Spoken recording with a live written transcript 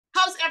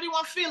How's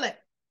everyone feeling?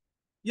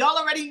 Y'all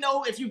already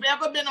know, if you've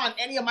ever been on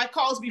any of my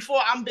calls before,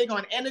 I'm big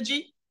on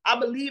energy. I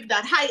believe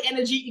that high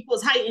energy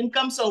equals high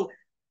income. So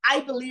I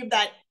believe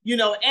that,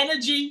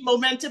 energy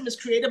momentum is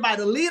created by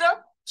the leader.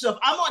 So if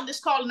I'm on this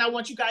call and I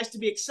want you guys to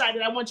be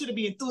excited, I want you to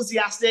be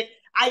enthusiastic,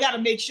 I got to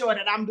make sure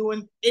that I'm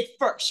doing it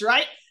first,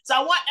 right? So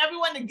I want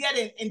everyone to get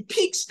in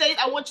peak state.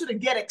 I want you to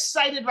get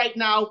excited right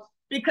now,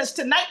 because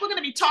tonight we're going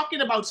to be talking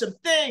about some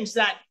things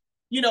that,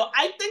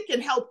 I think can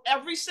help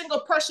every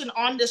single person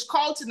on this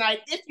call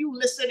tonight if you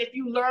listen, if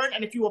you learn,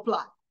 and if you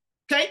apply.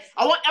 Okay?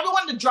 I want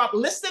everyone to drop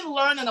listen,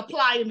 learn, and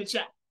apply in the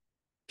chat.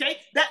 Okay?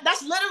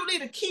 That's literally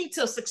the key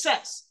to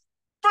success.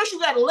 First, you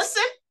got to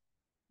listen,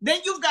 then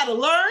you've got to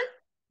learn,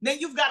 then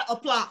you've got to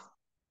apply.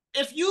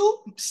 If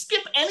you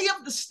skip any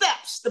of the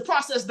steps, the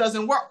process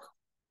doesn't work.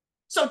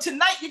 So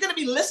tonight, you're going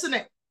to be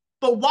listening.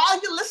 But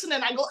while you're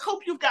listening, I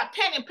hope you've got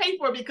pen and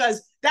paper,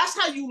 because that's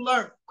how you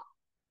learn.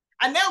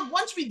 And then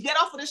once we get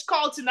off of this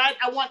call tonight,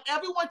 I want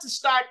everyone to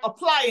start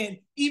applying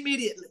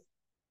immediately.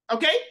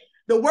 Okay?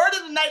 The word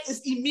of the night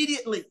is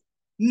immediately.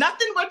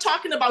 Nothing we're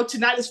talking about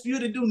tonight is for you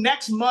to do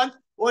next month,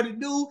 or to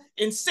do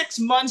in 6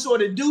 months, or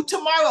to do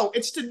tomorrow.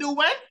 It's to do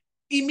when?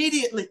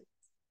 Immediately.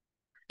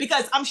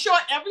 Because I'm sure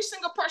every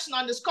single person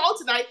on this call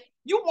tonight,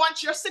 you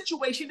want your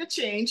situation to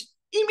change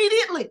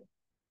immediately,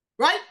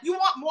 right? You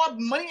want more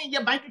money in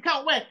your bank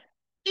account when?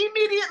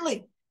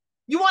 Immediately.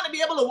 You want to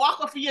be able to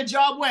walk off of your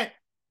job when?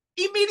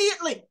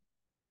 Immediately,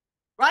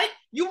 right?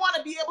 You want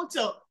to be able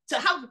to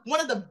have one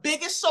of the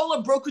biggest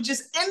solar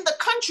brokerages in the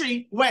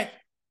country when?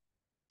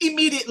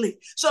 Immediately.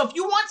 So if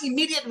you want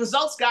immediate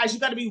results, guys, you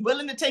got to be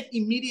willing to take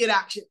immediate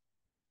action.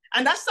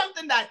 And that's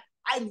something that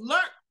I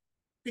learned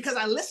because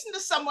I listened to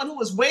someone who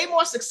was way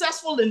more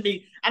successful than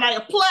me, and I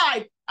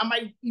applied,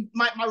 and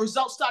my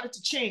results started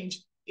to change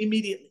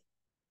immediately.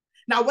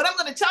 Now, what I'm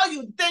going to tell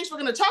you, the things we're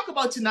going to talk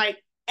about tonight,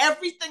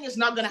 everything is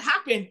not going to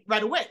happen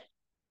right away.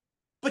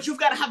 But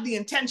you've got to have the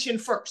intention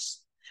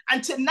first.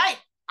 And tonight,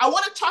 I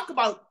want to talk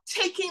about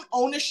taking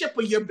ownership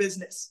of your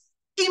business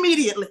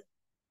immediately,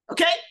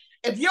 okay?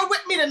 If you're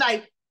with me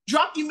tonight,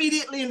 drop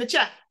immediately in the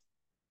chat,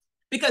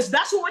 because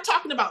that's what we're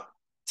talking about,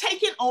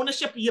 taking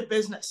ownership of your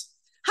business.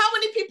 How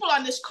many people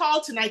on this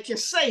call tonight can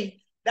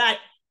say that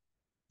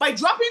by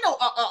dropping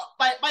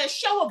by a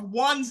show of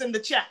ones in the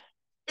chat,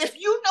 if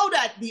you know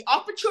that the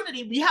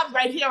opportunity we have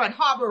right here at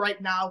Harbor right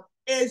now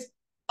is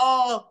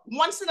a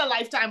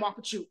once-in-a-lifetime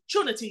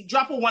opportunity,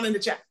 drop a 1 in the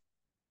chat.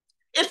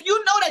 If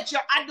you know that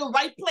you're at the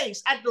right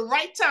place, at the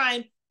right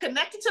time,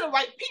 connected to the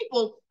right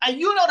people, and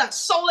you know that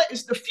solar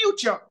is the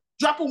future,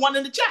 drop a 1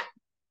 in the chat.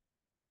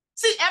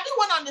 See,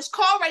 everyone on this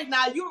call right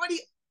now, you already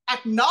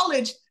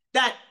acknowledge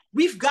that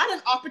we've got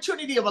an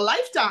opportunity of a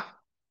lifetime.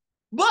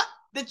 But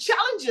the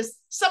challenge is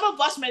some of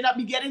us may not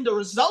be getting the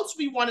results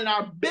we want in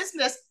our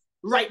business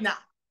right now.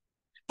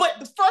 But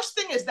the first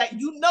thing is that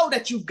you know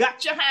that you've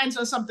got your hands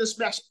on something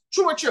special.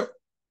 True or true?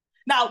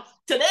 Now,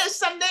 today is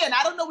Sunday, and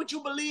I don't know what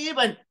you believe,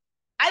 and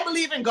I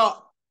believe in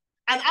God.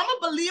 And I'm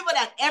a believer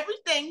that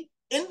everything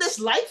in this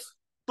life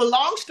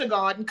belongs to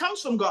God and comes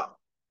from God.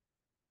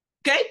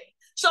 Okay?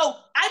 So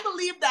I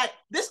believe that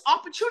this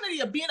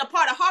opportunity of being a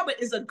part of Harbor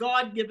is a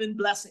God-given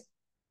blessing.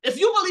 If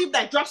you believe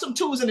that, drop some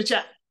 2s in the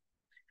chat.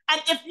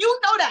 And if you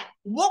know that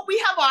what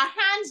we have our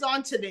hands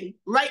on today,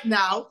 right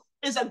now,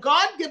 is a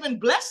God-given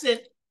blessing,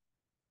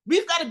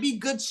 we've got to be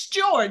good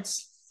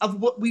stewards of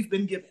what we've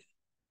been given.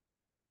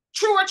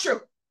 True or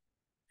true?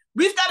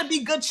 We've got to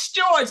be good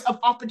stewards of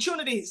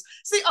opportunities.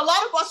 See, a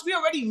lot of us, we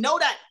already know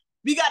that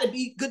we got to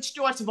be good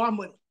stewards of our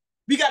money.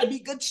 We got to be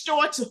good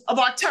stewards of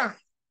our time.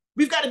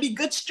 We've got to be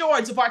good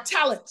stewards of our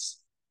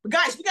talents. But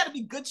guys, we got to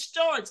be good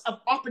stewards of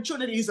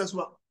opportunities as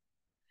well.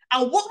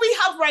 And what we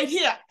have right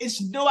here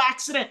is no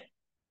accident.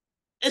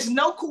 It's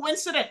no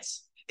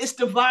coincidence. It's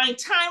divine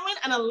timing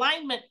and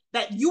alignment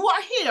that you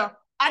are here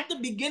at the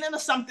beginning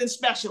of something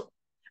special.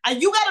 And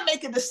you got to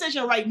make a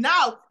decision right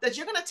now that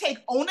you're going to take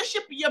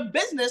ownership of your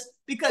business,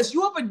 because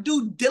you have a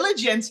due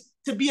diligence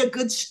to be a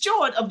good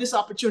steward of this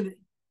opportunity.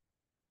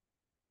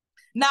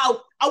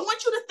 Now, I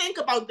want you to think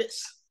about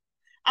this.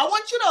 I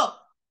want you to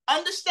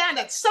understand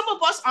that some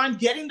of us aren't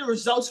getting the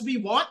results we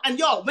want. And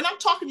y'all, when I'm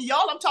talking to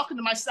y'all, I'm talking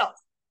to myself.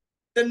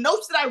 The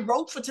notes that I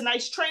wrote for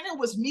tonight's training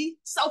was me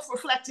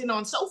self-reflecting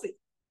on Sophie.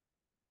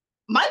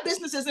 My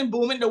business isn't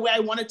booming the way I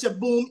want it to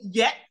boom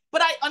yet,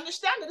 but I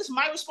understand that it's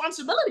my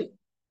responsibility.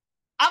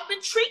 I've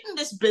been treating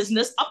this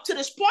business up to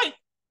this point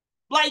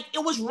like it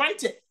was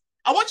rented.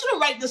 I want you to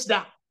write this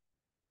down.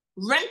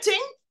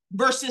 Renting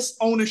versus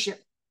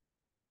ownership.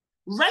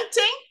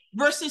 Renting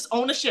versus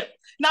ownership.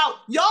 Now,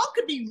 y'all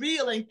could be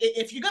real, and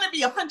if you're going to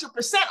be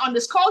 100% on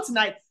this call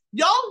tonight,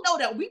 y'all know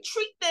that we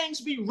treat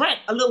things we rent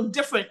a little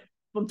different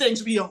from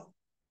things we own.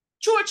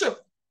 True or true?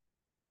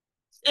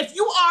 If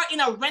you are in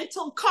a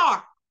rental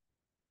car,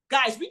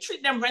 guys, we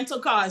treat them rental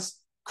cars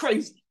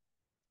crazy.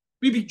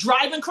 We be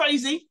driving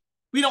crazy.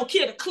 We don't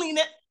care to clean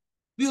it.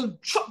 We'll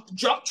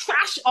drop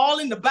trash all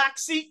in the back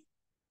seat.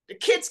 The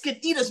kids can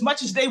eat as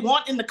much as they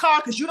want in the car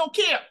because you don't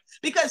care.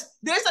 Because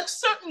there's a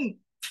certain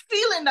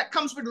feeling that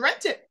comes with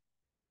renting.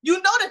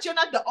 You know that you're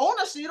not the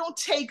owner, so you don't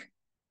take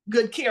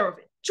good care of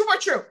it. True or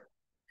true?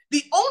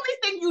 The only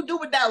thing you do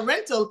with that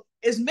rental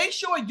is make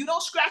sure you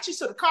don't scratch it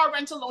so the car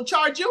rental don't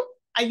charge you,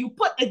 and you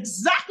put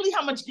exactly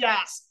how much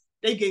gas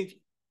they gave you.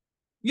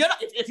 You're not,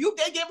 if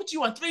they gave it to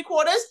you on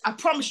 3/4, I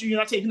promise you're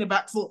not taking it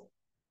back full.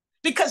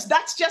 Because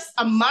that's just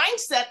a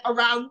mindset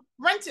around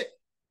renting.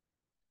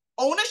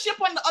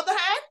 Ownership, on the other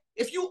hand,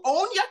 if you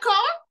own your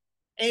car,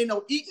 ain't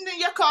no eating in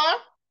your car,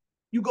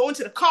 you go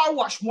into the car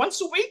wash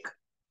once a week,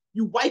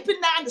 you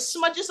wiping down the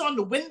smudges on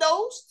the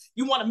windows,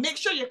 you want to make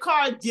sure your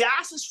car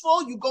gas is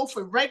full, you go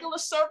for regular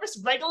service,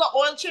 regular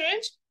oil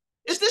change.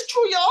 Is this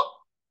true, y'all?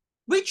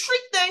 We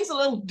treat things a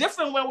little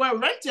different when we're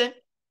renting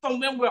from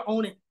when we're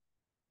owning.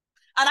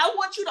 And I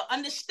want you to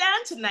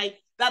understand tonight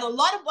that a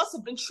lot of us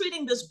have been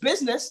treating this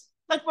business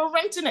like we're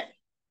renting it.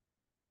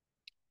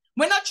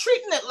 We're not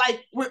treating it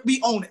like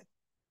we own it.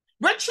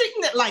 We're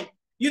treating it like,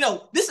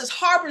 this is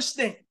Harbor's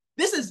thing.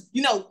 This is,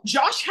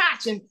 Josh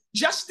Hatch and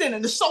Justin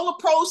and the Solar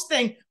Pros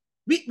thing.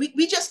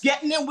 We just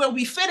getting in where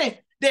we fit in.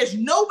 There's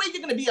no way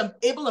you're going to be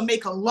able to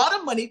make a lot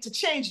of money to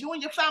change you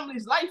and your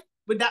family's life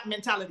with that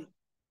mentality.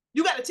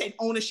 You got to take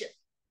ownership.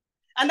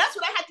 And that's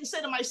what I had to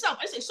say to myself.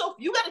 I say,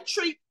 Sophie, you got to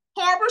treat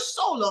Harbor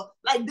Solar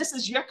like this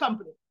is your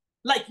company.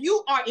 Like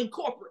you are in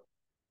corporate.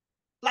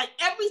 Like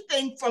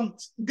everything from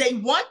day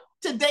 1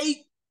 to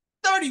day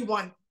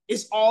 31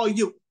 is all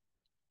you.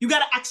 You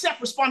got to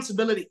accept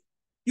responsibility.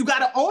 You got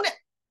to own it.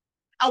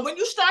 And when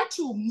you start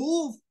to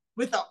move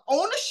with an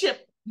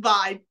ownership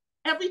vibe,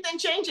 everything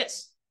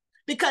changes.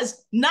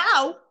 Because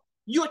now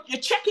you're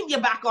checking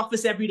your back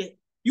office every day.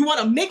 You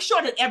want to make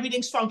sure that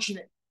everything's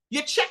functioning.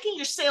 You're checking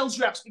your sales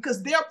reps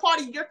because they're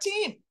part of your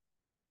team.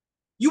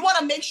 You want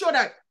to make sure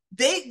that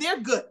they're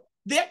good,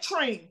 they're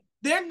trained,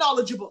 they're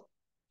knowledgeable.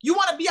 You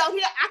want to be out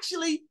here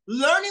actually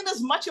learning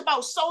as much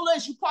about solar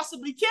as you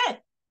possibly can.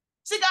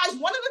 See, guys,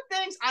 one of the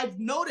things I've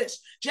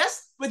noticed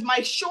just with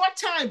my short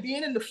time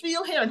being in the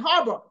field here in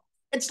Harbor,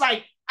 it's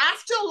like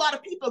after a lot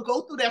of people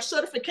go through their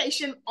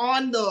certification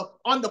on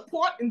the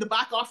port in the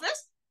back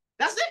office,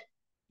 that's it.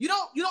 You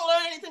don't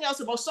learn anything else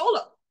about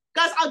solar.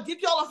 Guys, I'll give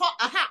y'all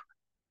a hack.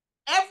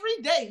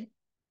 Every day,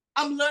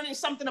 I'm learning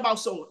something about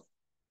solar.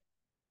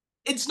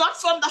 It's not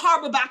from the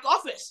Harbor back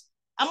office.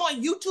 I'm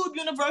on YouTube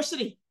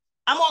University.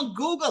 I'm on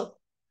Google.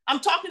 I'm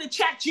talking to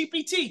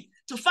ChatGPT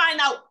to find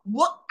out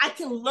what I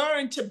can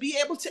learn to be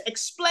able to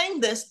explain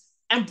this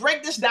and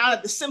break this down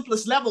at the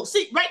simplest level.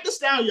 See, write this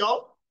down,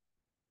 y'all.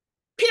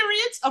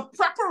 Periods of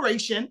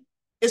preparation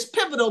is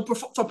pivotal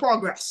for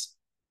progress.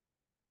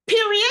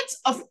 Periods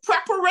of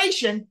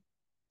preparation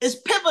is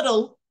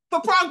pivotal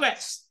for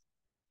progress.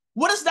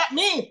 What does that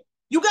mean?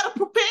 You got to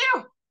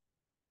prepare.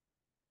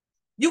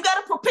 You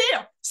got to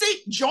prepare.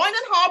 See, joining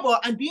Harbor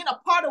and being a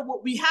part of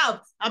what we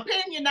have, I'm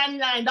paying you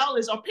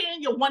 $99 or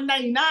paying you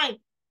 $199.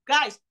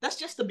 Guys, that's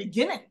just the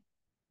beginning.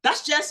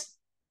 That's just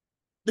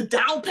the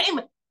down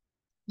payment.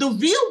 The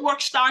real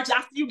work starts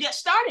after you get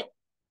started.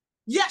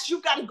 Yes,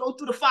 you've got to go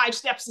through the 5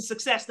 steps to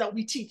success that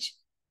we teach.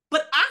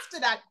 But after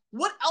that,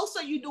 what else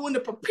are you doing to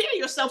prepare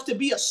yourself to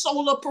be a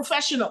solar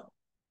professional?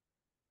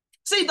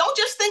 See, don't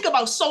just think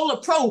about Solar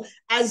Pro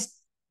as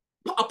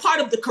a part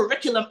of the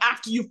curriculum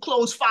after you've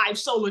closed 5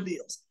 solar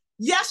deals.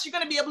 Yes, you're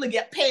going to be able to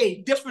get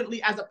paid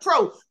differently as a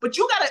pro, but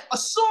you got to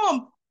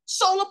assume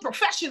solar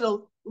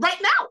professional right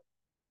now.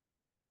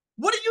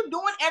 What are you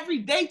doing every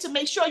day to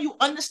make sure you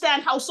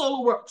understand how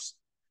solar works?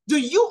 Do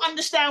you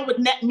understand what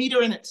net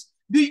metering is?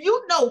 Do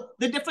you know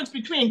the difference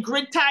between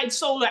grid-tied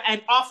solar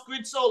and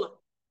off-grid solar?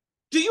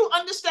 Do you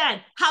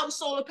understand how the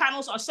solar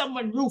panels on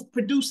someone's roof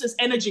produces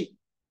energy?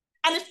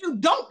 And if you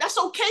don't, that's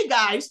okay,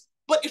 guys.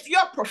 But if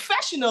you're a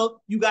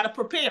professional, you got to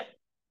prepare.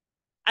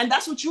 And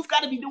that's what you've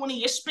got to be doing in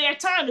your spare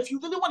time if you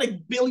really want to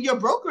build your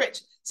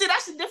brokerage. See,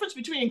 that's the difference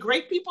between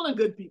great people and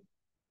good people.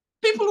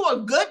 People who are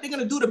good, they're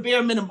going to do the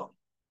bare minimum.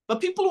 But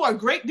people who are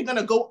great, they're going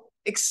to go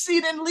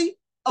exceedingly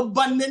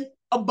abundant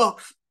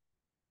above.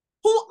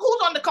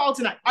 Who's on the call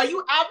tonight? Are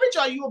you average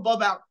or are you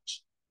above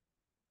average?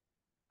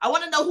 I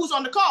want to know who's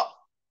on the call.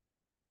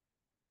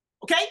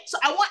 Okay, so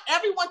I want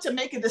everyone to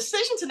make a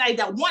decision tonight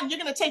that 1, you're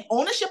going to take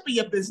ownership of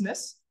your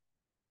business.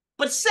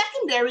 But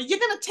secondary, you're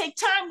going to take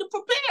time to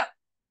prepare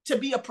to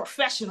be a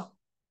professional.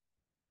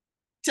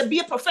 To be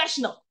a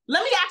professional.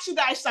 Let me ask you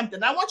guys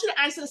something. I want you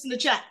to answer this in the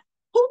chat.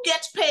 Who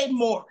gets paid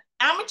more,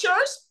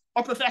 amateurs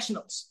or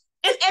professionals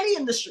in any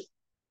industry?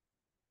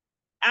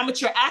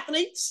 Amateur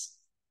athletes,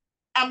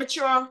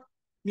 amateur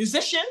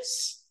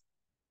musicians.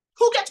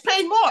 Who gets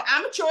paid more,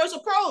 amateurs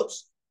or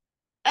pros?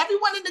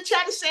 Everyone in the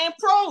chat is saying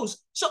pros.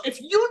 So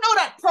if you know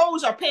that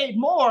pros are paid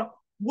more,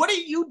 what are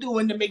you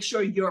doing to make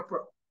sure you're a pro?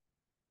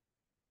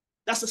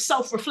 That's a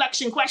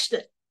self-reflection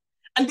question.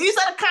 And these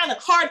are the kind of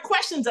hard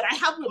questions that I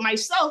have with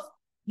myself,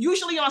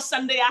 usually on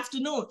Sunday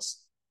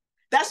afternoons.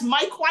 That's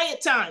my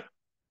quiet time.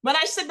 When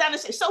I sit down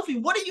and say, Sophie,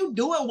 what are you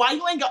doing? Why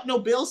you ain't got no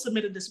bills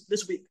submitted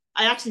this week?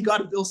 I actually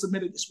got a bill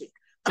submitted this week,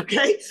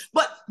 okay?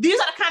 But these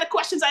are the kind of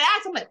questions I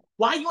ask. I'm like,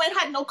 why you ain't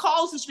had no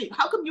calls this week?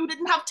 How come you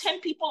didn't have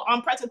 10 people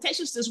on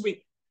presentations this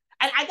week?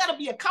 And I got to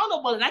be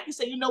accountable, and I can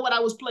say, you know what, I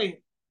was playing.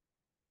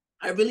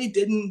 I really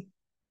didn't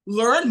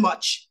learn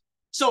much.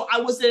 So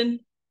I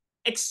wasn't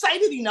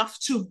excited enough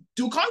to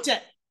do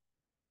content.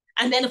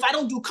 And then if I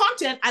don't do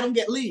content, I don't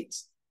get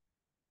leads.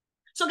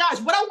 So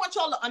guys, what I want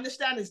y'all to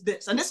understand is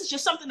this, and this is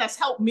just something that's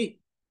helped me.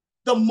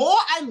 The more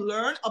I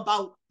learn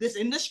about this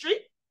industry,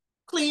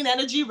 clean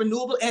energy,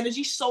 renewable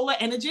energy, solar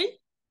energy,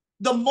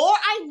 the more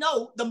I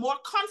know, the more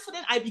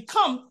confident I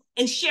become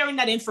in sharing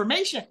that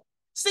information.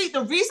 See,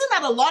 the reason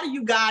that a lot of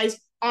you guys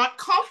aren't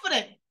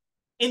confident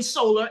in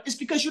solar is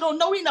because you don't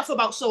know enough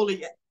about solar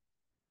yet.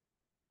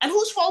 And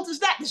whose fault is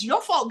that? It's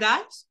your fault,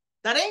 guys.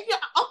 That ain't your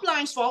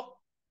upline's fault.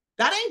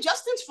 That ain't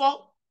Justin's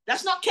fault.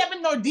 That's not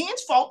Kevin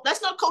Nordin's fault.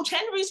 That's not Coach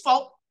Henry's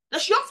fault.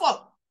 That's your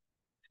fault.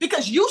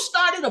 Because you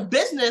started a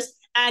business,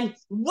 and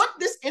what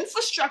this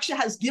infrastructure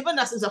has given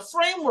us is a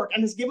framework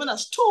and has given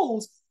us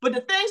tools, but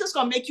the things that's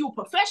going to make you a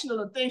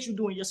professional are things you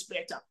do in your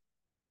spare time.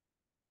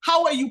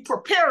 How are you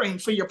preparing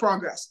for your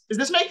progress? Is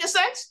this making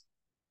sense?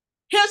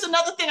 Here's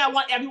another thing I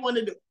want everyone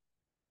to do.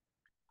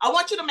 I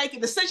want you to make a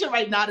decision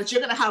right now that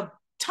you're going to have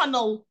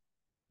tunnel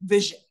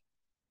vision.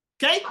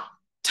 Okay?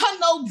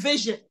 Tunnel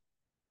vision.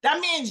 That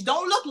means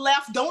don't look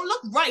left, don't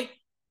look right.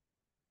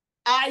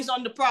 Eyes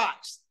on the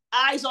prize,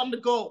 eyes on the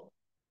goal.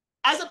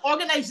 As an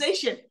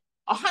organization,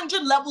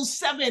 100 level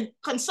 7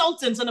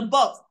 consultants and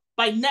above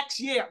by next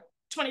year,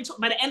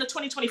 by the end of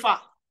 2025.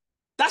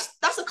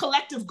 That's a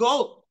collective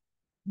goal.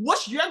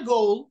 What's your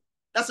goal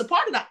that's a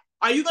part of that?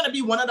 Are you going to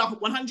be one of the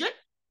 100?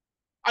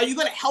 Are you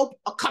going to help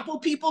a couple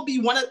people be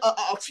one of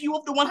a few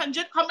of the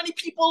 100? How many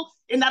people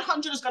in that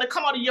 100 is going to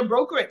come out of your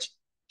brokerage?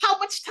 How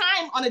much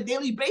time on a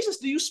daily basis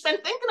do you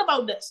spend thinking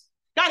about this?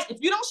 Guys, if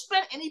you don't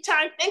spend any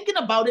time thinking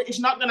about it, it's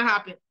not going to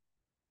happen.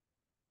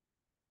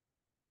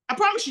 I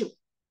promise you.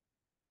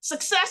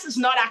 Success is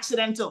not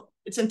accidental.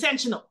 It's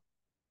intentional.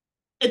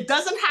 It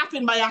doesn't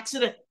happen by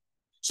accident.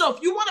 So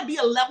if you want to be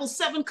a level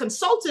 7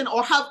 consultant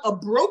or have a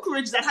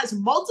brokerage that has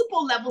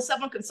multiple level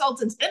 7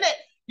 consultants in it,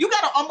 you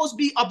got to almost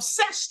be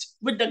obsessed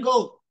with the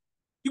goal.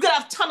 You got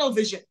to have tunnel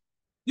vision.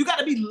 You got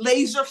to be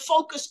laser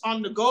focused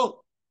on the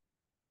goal.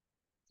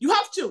 You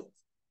have to.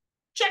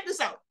 Check this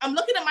out. I'm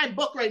looking at my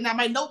book right now,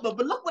 my notebook,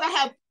 but look what I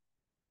have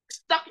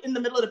stuck in the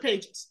middle of the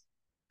pages.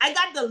 I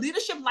got the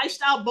leadership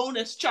lifestyle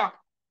bonus chart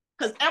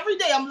because every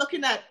day I'm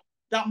looking at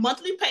that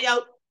monthly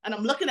payout and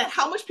I'm looking at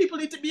how much people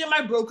need to be in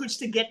my brokerage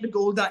to get the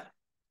goal done.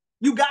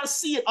 You got to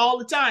see it all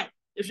the time.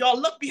 If y'all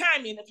look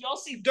behind me and if y'all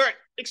see dirt,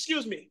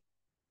 excuse me,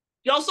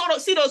 y'all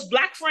see those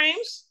black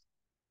frames?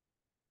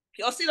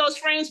 Y'all see those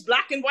frames,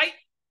 black and white?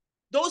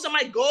 Those are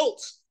my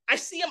goals. I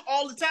see them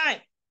all the time.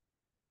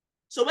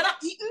 So when I'm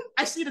eating,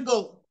 I see the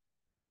goal.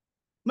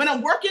 When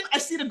I'm working, I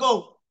see the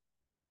goal.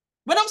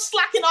 When I'm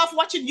slacking off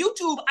watching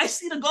YouTube, I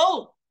see the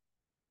goal.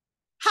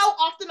 How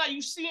often are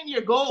you seeing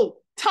your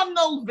goal?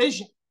 Tunnel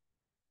vision.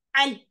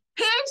 And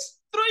here's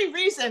 3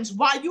 reasons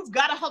why you've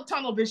got to have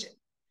tunnel vision.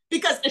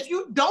 Because if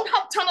you don't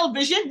have tunnel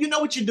vision, you know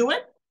what you're doing?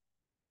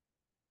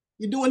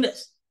 You're doing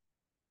this.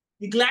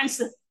 You're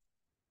glancing.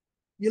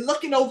 You're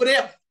looking over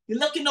there. You're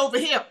looking over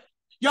here.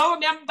 Y'all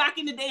remember back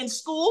in the day in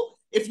school,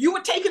 if you were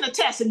taking a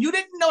test and you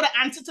didn't know the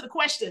answer to the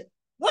question,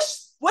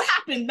 what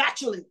happened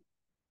naturally?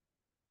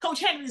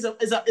 Coach Henry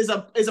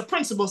is a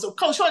principal. So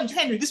Coach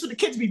Henry, this is what the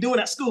kids be doing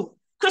at school.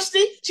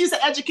 Christy, she's an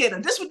educator.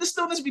 This is what the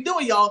students be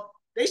doing, y'all.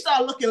 They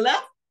start looking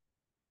left.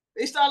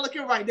 They start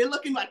looking right. They're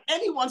looking like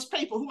anyone's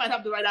paper who might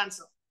have the right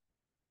answer.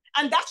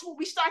 And that's what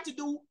we start to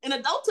do in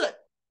adulthood.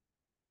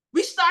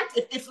 We start,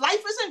 if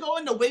life isn't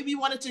going the way we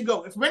want it to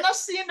go, if we're not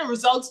seeing the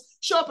results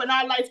show up in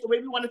our life the way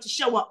we want it to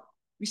show up,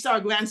 we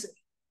start glancing.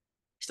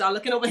 We start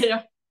looking over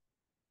here,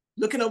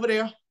 looking over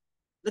there,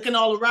 looking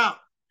all around.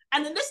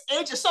 And in this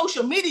age of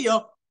social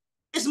media,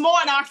 it's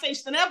more in our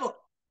face than ever.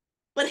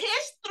 But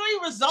here's 3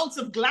 results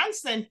of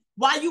glancing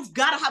why you've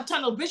got to have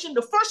tunnel vision.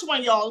 The first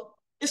one, y'all,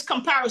 is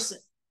comparison.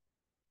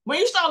 When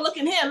you start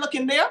looking here and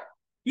looking there,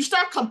 you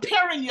start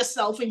comparing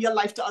yourself and your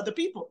life to other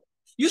people.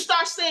 You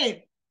start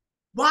saying,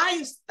 why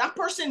is that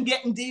person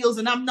getting deals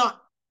and I'm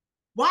not?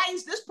 Why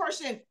is this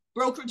person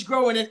brokerage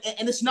growing and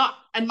it's not?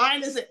 And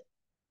mine isn't.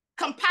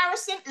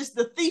 Comparison is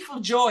the thief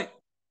of joy.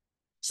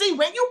 See,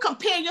 when you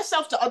compare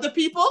yourself to other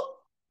people,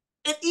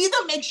 it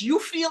either makes you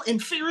feel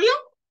inferior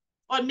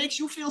or it makes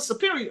you feel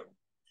superior.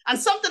 And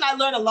something I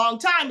learned a long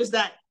time is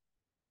that,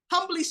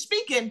 humbly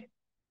speaking,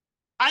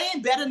 I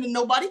ain't better than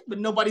nobody, but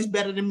nobody's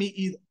better than me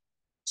either.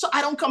 So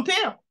I don't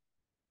compare.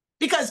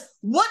 Because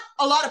what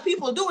a lot of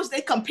people do is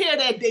they compare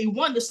their day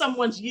 1 to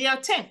someone's year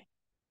 10.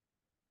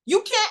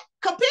 You can't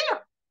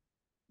compare.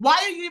 Why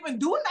are you even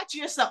doing that to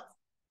yourself?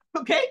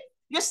 Okay?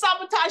 You're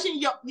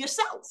sabotaging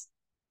yourself.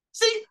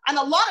 See, and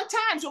a lot of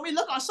times when we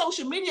look on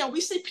social media, we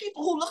see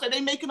people who look like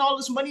they're making all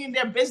this money in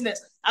their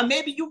business, and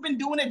maybe you've been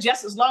doing it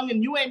just as long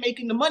and you ain't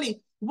making the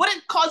money. What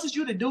it causes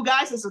you to do,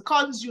 guys, is it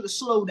causes you to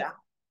slow down.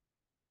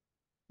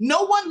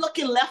 No one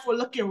looking left or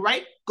looking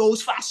right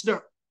goes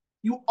faster.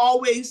 You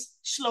always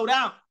slow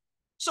down.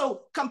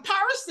 So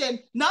comparison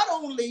not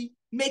only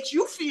makes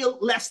you feel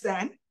less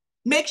than,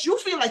 makes you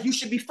feel like you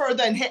should be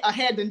further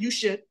ahead than you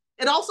should,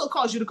 it also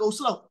causes you to go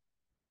slow.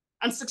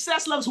 And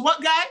success loves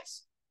what,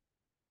 guys?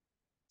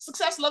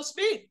 Success loves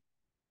speed.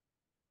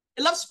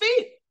 It loves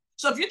speed.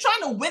 So if you're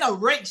trying to win a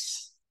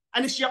race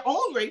and it's your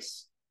own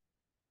race,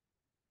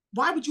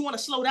 why would you want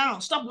to slow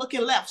down? Stop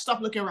looking left, stop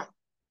looking right.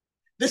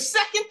 The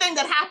second thing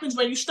that happens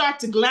when you start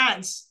to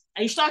glance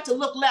and you start to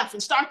look left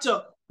and start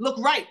to look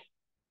right,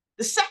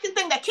 the second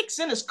thing that kicks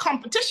in is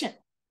competition.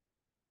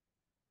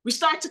 We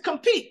start to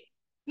compete.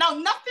 Now,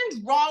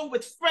 nothing's wrong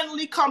with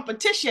friendly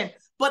competition,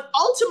 but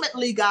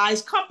ultimately,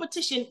 guys,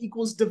 competition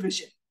equals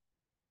division.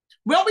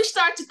 When we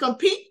start to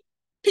compete,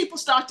 people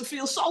start to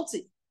feel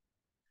salty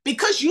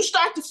because you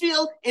start to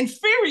feel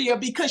inferior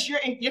because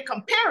you're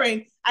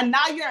comparing, and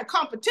now you're in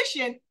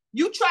competition.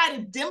 You try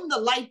to dim the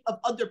light of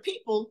other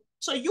people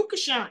so you can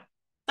shine.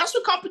 That's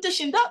what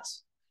competition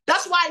does.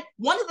 That's why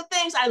one of the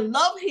things I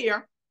love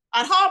here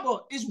at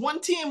Harbor is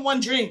one team, one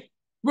dream.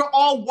 We're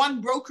all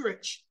one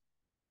brokerage.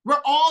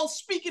 We're all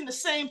speaking the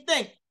same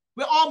thing.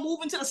 We're all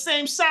moving to the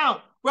same sound.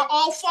 We're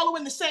all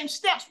following the same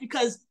steps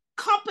because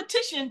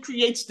competition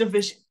creates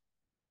division.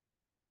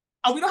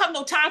 And we don't have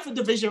no time for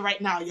division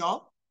right now,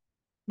 y'all.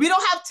 We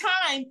don't have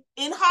time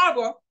in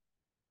Harbor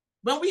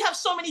when we have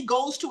so many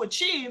goals to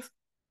achieve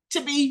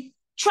to be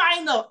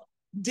trying to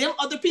dim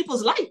other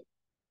people's light.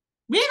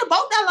 We ain't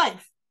about that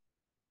life.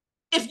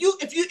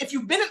 If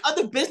you've been in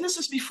other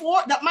businesses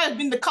before, that might have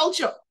been the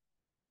culture.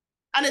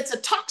 And it's a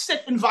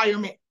toxic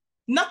environment.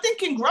 Nothing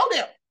can grow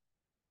there.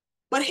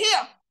 But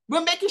here,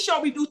 we're making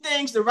sure we do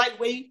things the right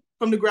way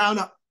from the ground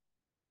up.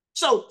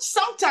 So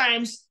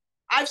sometimes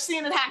I've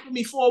seen it happen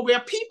before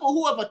where people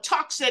who have a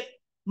toxic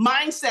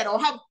mindset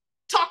or have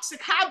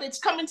toxic habits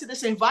come into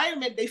this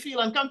environment, they feel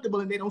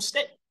uncomfortable and they don't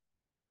stay.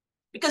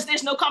 Because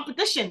there's no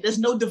competition, there's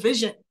no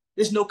division,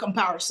 there's no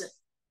comparison.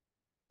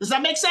 Does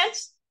that make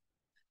sense?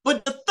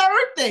 But the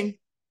third thing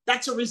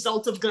that's a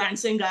result of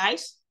glancing,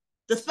 guys,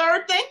 the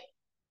third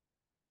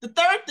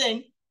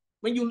thing,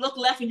 when you look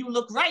left and you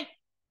look right,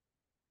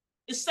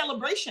 is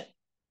celebration.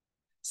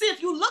 See,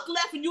 if you look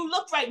left and you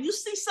look right, you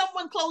see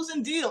someone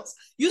closing deals.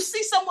 You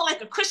see someone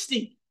like a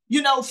Christy,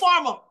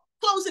 farmer,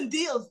 closing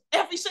deals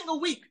every single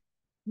week.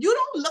 You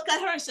don't look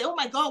at her and say, oh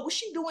my God, what's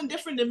she doing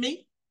different than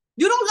me?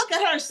 You don't look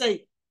at her and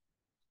say,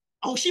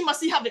 oh, she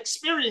must have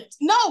experience.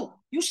 No,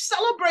 you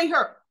celebrate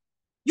her.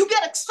 You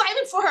get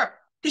excited for her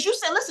because you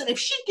say, listen, if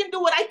she can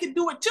do it, I can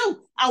do it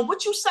too. And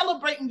what you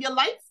celebrate in your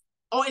life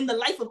or in the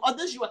life of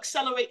others, you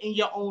accelerate in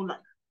your own life.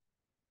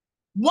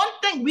 One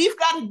thing we've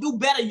got to do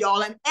better,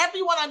 y'all, and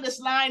everyone on this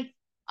line,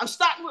 I'm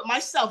starting with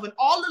myself and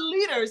all the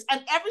leaders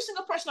and every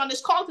single person on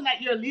this call tonight,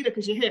 you're a leader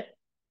because you're here.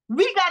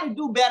 We got to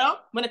do better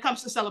when it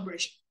comes to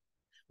celebration.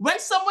 When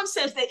someone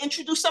says they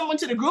introduce someone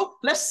to the group,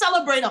 let's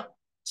celebrate them.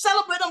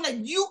 Celebrate them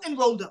like you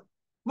enrolled them.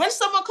 When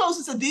someone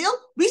closes a deal,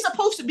 we're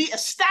supposed to be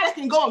ecstatic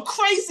and going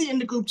crazy in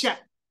the group chat.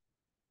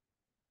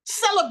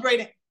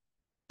 Celebrating.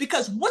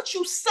 Because what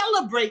you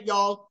celebrate,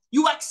 y'all,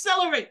 you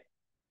accelerate.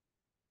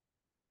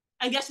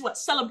 And guess what?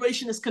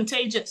 Celebration is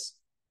contagious.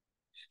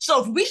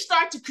 So if we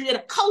start to create a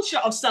culture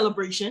of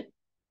celebration,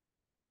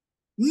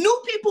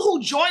 new people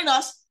who join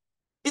us,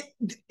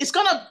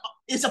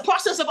 it's a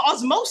process of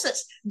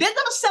osmosis. They're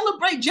going to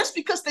celebrate just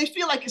because they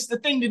feel like it's the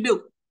thing to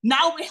do.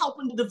 Now we're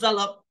helping to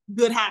develop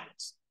good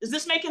habits. Is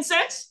this making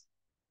sense?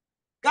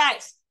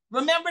 Guys,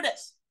 remember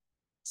this.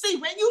 See,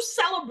 when you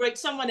celebrate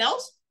someone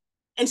else,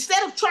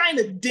 instead of trying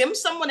to dim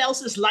someone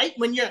else's light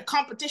when you're in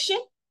competition,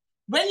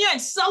 when you're in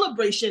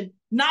celebration,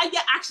 now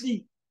you're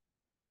actually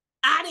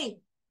adding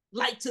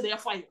light to their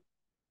fire.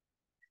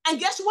 And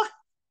guess what?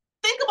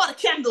 Think about a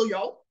candle,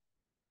 yo.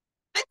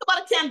 Think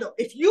about a candle.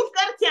 If you've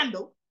got a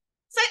candle,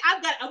 say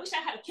I wish I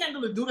had a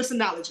candle to do this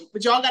analogy,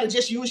 but y'all got to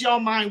just use your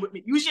mind with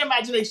me. Use your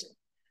imagination.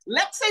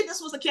 Let's say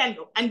this was a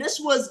candle and this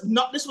was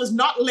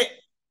not lit.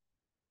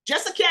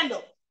 Just a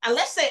candle. And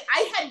let's say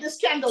I had this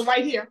candle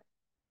right here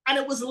and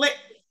it was lit.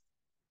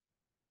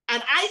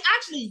 And I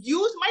actually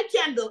used my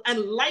candle and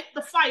light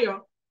the fire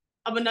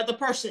of another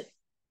person.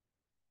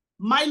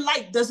 My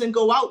light doesn't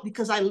go out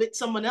because I lit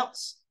someone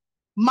else.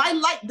 My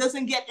light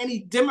doesn't get any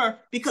dimmer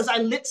because I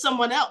lit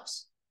someone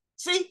else.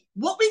 See,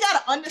 what we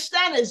got to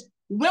understand is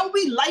when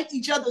we light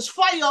each other's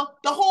fire,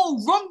 the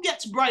whole room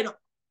gets brighter.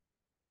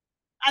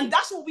 And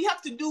that's what we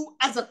have to do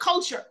as a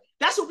culture.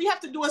 That's what we have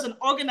to do as an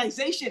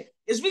organization,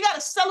 is we got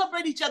to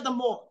celebrate each other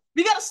more.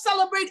 We got to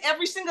celebrate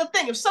every single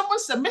thing. If someone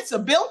submits a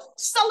bill,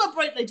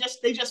 celebrate they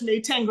just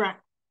made 10 grand.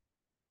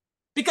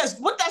 Because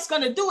what that's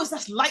going to do is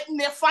that's lighting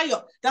their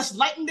fire. That's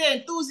lighting their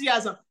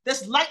enthusiasm.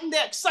 That's lighting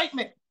their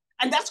excitement.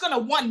 And that's going to,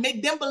 one,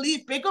 make them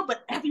believe bigger,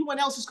 but everyone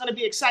else is going to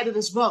be excited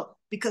as well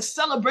because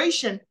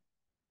celebration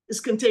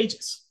is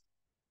contagious.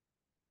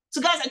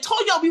 So guys, I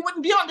told y'all we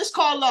wouldn't be on this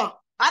call long.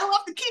 I don't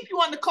have to keep you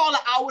on the call an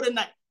hour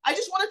tonight. I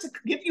just wanted to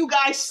give you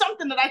guys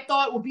something that I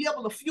thought would be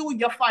able to fuel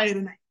your fire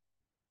tonight.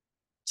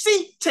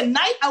 See,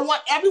 tonight I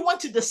want everyone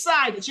to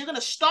decide that you're going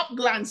to stop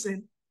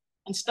glancing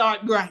and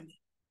start grinding.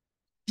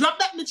 Drop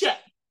that in the chat.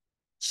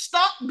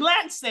 Stop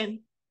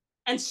glancing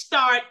and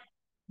start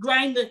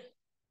grinding.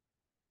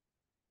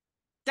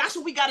 That's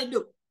what we got to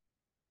do.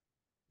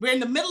 We're in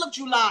the middle of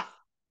July.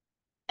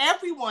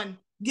 Everyone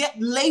get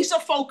laser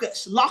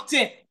focused, locked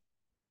in.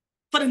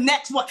 for the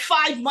next,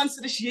 5 months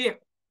of this year.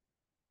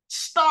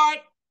 Start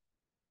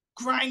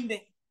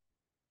grinding.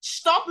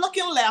 Stop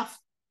looking left.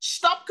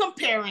 Stop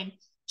comparing.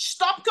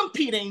 Stop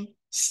competing.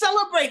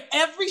 Celebrate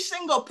every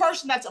single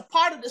person that's a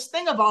part of this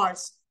thing of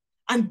ours,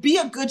 and be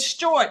a good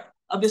steward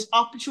of this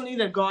opportunity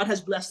that God has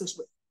blessed us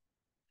with.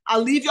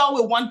 I'll leave y'all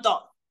with one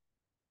thought.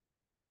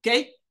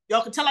 Okay?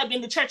 Y'all can tell I've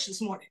been to church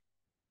this morning.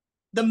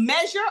 The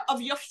measure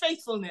of your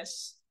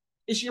faithfulness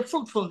is your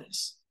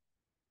fruitfulness.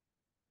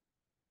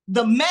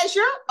 The measure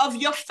of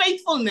your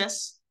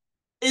faithfulness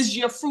is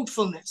your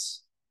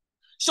fruitfulness.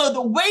 So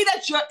the way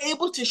that you're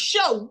able to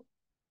show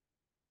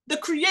the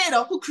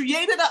Creator who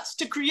created us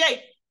to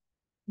create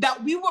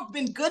that we have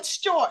been good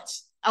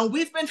stewards and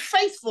we've been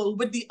faithful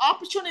with the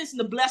opportunities and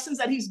the blessings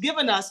that He's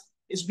given us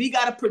is we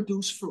got to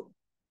produce fruit.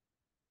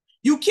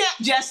 You can't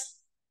just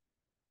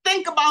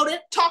think about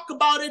it, talk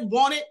about it,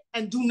 want it,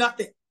 and do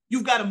nothing.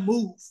 You've got to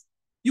move.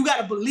 You got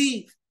to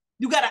believe.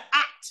 You got to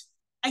act.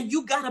 And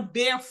you got to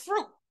bear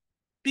fruit.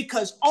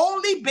 Because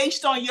only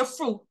based on your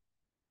fruit,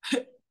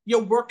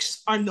 your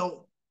works are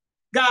known.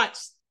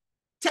 Guys,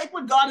 take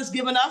what God has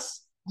given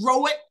us,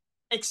 grow it,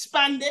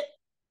 expand it,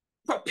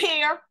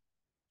 prepare,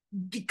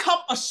 become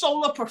a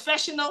solar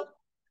professional.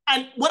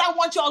 And what I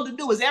want y'all to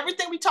do is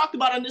everything we talked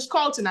about on this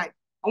call tonight,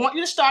 I want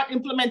you to start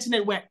implementing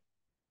it when?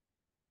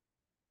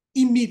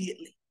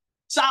 Immediately.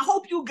 So I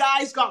hope you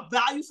guys got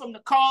value from the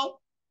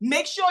call.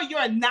 Make sure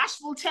you're in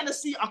Nashville,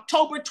 Tennessee,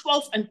 October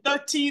 12th and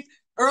 13th.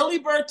 Early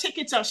bird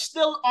tickets are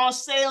still on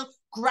sale.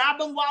 Grab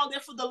them while they're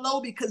for the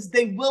low because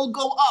they will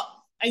go up.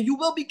 And you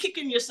will be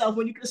kicking yourself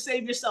when you can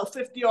save yourself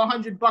 $50 or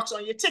 $100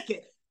 on your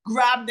ticket.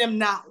 Grab them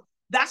now.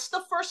 That's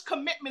the first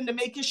commitment to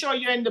making sure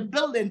you're in the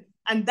building.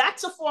 And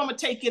that's a form of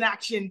taking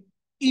action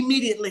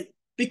immediately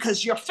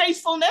because your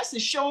faithfulness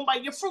is shown by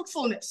your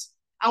fruitfulness.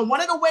 And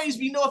one of the ways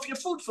we know if you're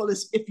fruitful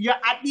is if you're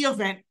at the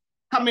event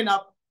coming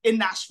up in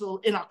Nashville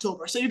in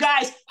October. So you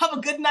guys have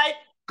a good night.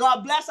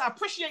 God bless. I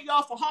appreciate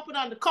y'all for hopping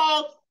on the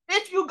call.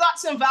 If you got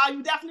some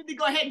value, definitely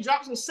go ahead and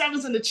drop some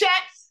 7s in the chat.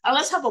 And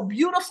let's have a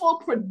beautiful,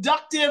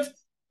 productive,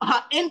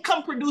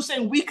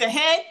 income-producing week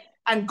ahead.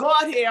 And go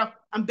out here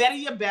and better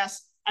your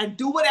best and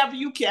do whatever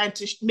you can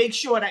to make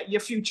sure that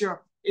your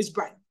future is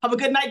bright. Have a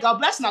good night. God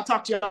bless. And I'll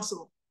talk to you all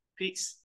soon. Peace.